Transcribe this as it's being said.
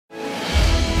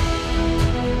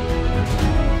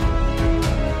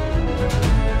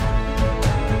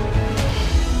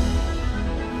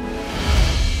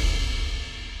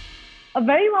A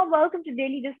very warm welcome to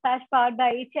Daily Dispatch powered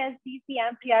by HSBC.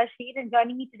 I'm Priya Sheth, and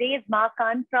joining me today is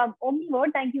Kahn from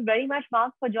Omnivore. Thank you very much,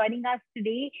 Mark, for joining us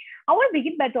today. I want to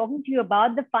begin by talking to you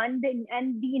about the fund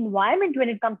and the environment when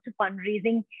it comes to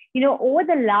fundraising. Over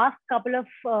the last couple of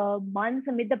months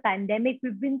amid the pandemic,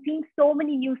 we've been seeing so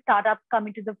many new startups come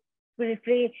into the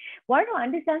fray. Want to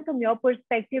understand from your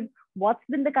perspective, what's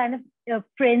been the kind of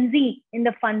frenzy in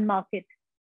the fund market?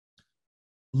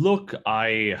 Look,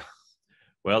 I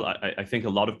think a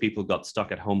lot of people got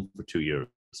stuck at home for 2 years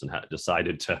and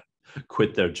decided to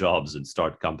quit their jobs and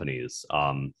start companies.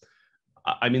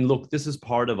 Look, this is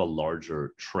part of a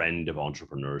larger trend of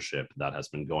entrepreneurship that has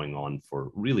been going on for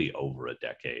really over a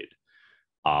decade.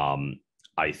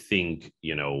 I think,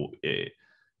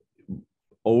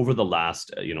 over the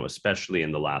last, especially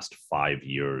in the last 5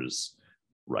 years,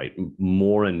 right,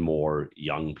 more and more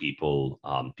young people,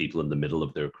 people in the middle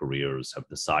of their careers have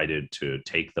decided to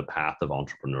take the path of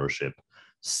entrepreneurship,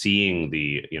 seeing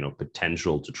the,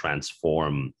 potential to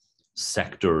transform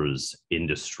sectors,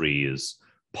 industries,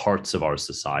 parts of our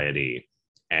society,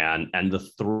 and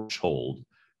the threshold,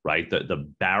 right,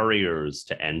 the barriers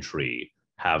to entry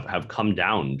have come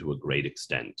down to a great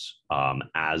extent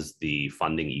as the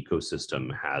funding ecosystem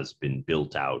has been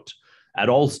built out at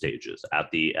all stages,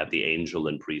 at the angel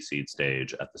and pre-seed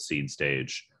stage, at the seed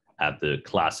stage, at the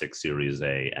classic Series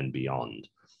A and beyond.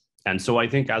 And so I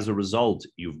think as a result,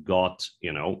 you've got,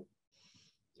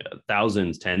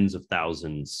 thousands, tens of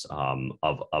thousands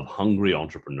of hungry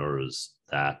entrepreneurs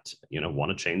that,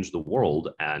 want to change the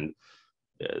world, and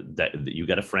that you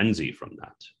get a frenzy from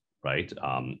that, right?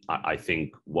 I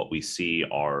think what we see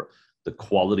are the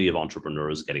quality of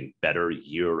entrepreneurs getting better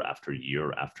year after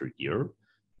year after year.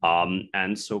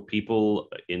 And so people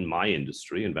in my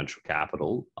industry, in venture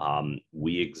capital,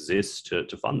 we exist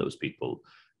to fund those people.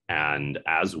 And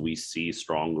as we see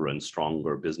stronger and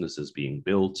stronger businesses being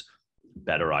built,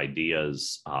 better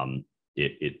ideas,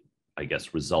 it I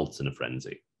guess, results in a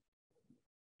frenzy.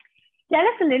 Tell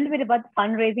us a little bit about the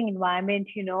fundraising environment.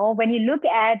 When you look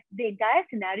at the entire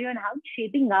scenario and how it's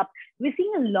shaping up, we're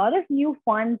seeing a lot of new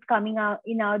funds coming out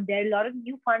there, a lot of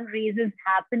new fundraisers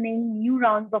happening, new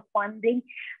rounds of funding.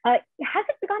 Has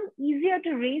it become easier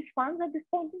to raise funds at this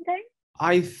point in time?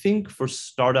 I think for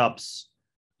startups,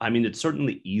 it's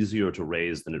certainly easier to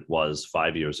raise than it was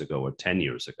 5 years ago or 10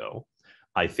 years ago.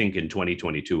 I think in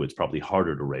 2022, it's probably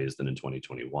harder to raise than in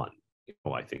 2021.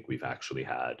 I think we've actually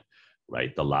had,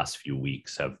 right, the last few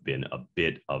weeks have been a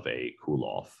bit of a cool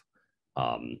off,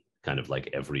 kind of like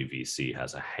every VC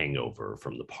has a hangover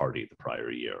from the party the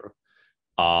prior year.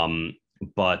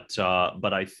 But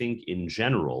I think in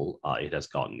general, it has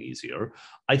gotten easier.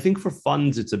 I think for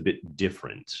funds, it's a bit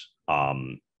different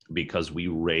because we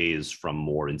raise from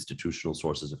more institutional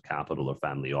sources of capital or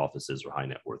family offices or high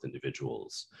net worth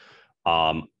individuals.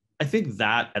 I think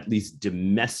that at least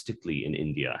domestically in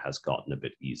India has gotten a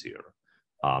bit easier.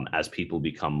 As people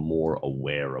become more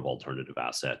aware of alternative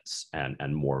assets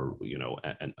and more,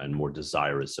 and more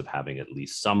desirous of having at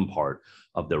least some part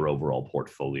of their overall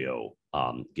portfolio,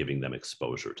 giving them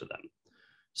exposure to them.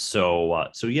 So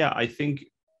yeah, I think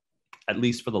at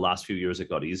least for the last few years, it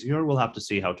got easier. We'll have to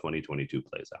see how 2022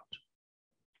 plays out.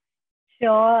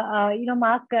 Sure.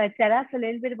 Mark, tell us a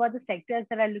little bit about the sectors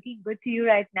that are looking good to you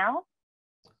right now.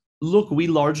 Look, we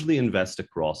largely invest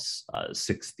across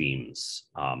 6 themes: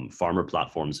 farmer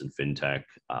platforms and fintech,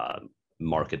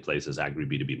 marketplaces, agri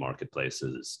B2B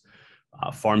marketplaces,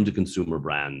 farm to consumer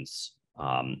brands,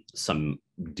 some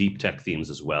deep tech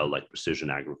themes as well, like precision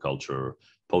agriculture,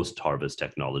 post-harvest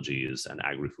technologies, and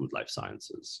agri-food life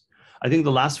sciences. I think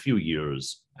the last few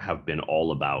years have been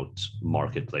all about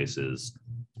marketplaces,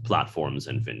 platforms,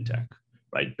 and fintech,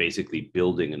 right? Basically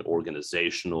building an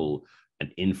organizational,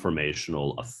 an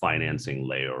informational, a financing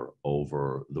layer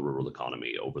over the rural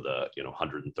economy, over the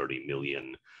 130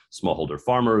 million smallholder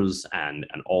farmers and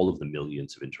all of the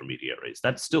millions of intermediaries.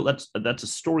 That's a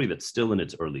story that's still in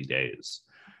its early days.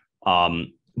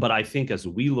 But I think as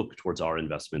we look towards our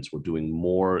investments, we're doing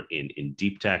more in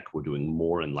deep tech, we're doing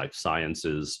more in life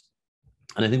sciences,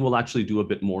 and I think we'll actually do a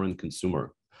bit more in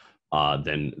consumer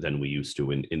than we used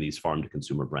to in these farm to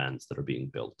consumer brands that are being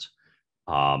built.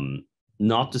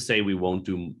 Not to say we won't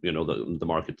do, the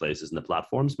marketplaces and the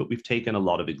platforms, but we've taken a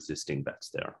lot of existing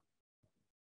bets there.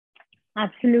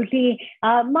 Absolutely.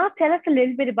 Mark, tell us a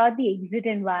little bit about the exit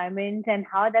environment and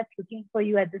how that's looking for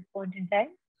you at this point in time.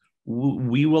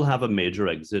 We will have a major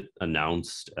exit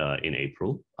announced in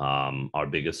April, our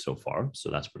biggest so far.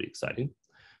 So that's pretty exciting.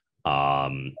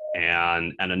 And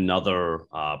another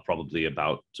probably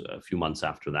about a few months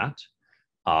after that.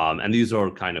 And these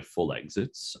are kind of full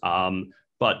exits.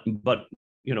 But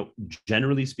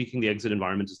generally speaking, the exit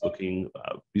environment is looking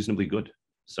reasonably good.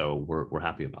 So we're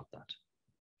happy about that.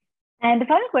 And the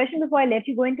final question before I let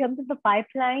you go, in terms of the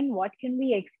pipeline, what can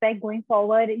we expect going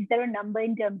forward? Is there a number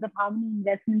in terms of how many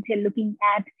investments you're looking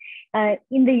at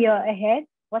in the year ahead?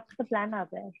 What's the plan out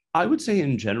there? I would say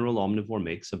in general, Omnivore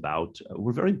makes about,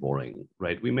 we're very boring,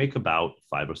 right? We make about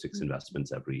 5 or 6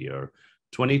 investments every year.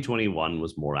 2021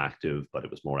 was more active, but it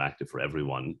was more active for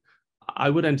everyone. I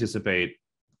would anticipate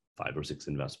 5 or 6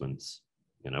 investments,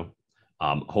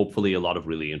 hopefully a lot of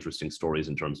really interesting stories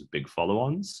in terms of big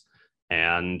follow-ons.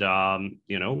 And,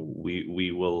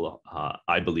 we will,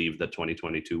 I believe that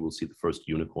 2022 will see the first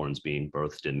unicorns being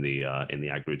birthed in the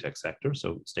agri-tech sector.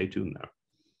 So stay tuned there.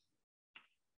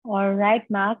 All right,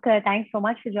 Mark, thanks so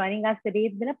much for joining us today.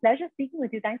 It's been a pleasure speaking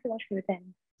with you. Thanks so much for your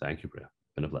time. Thank you, Priya.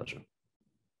 Been a pleasure.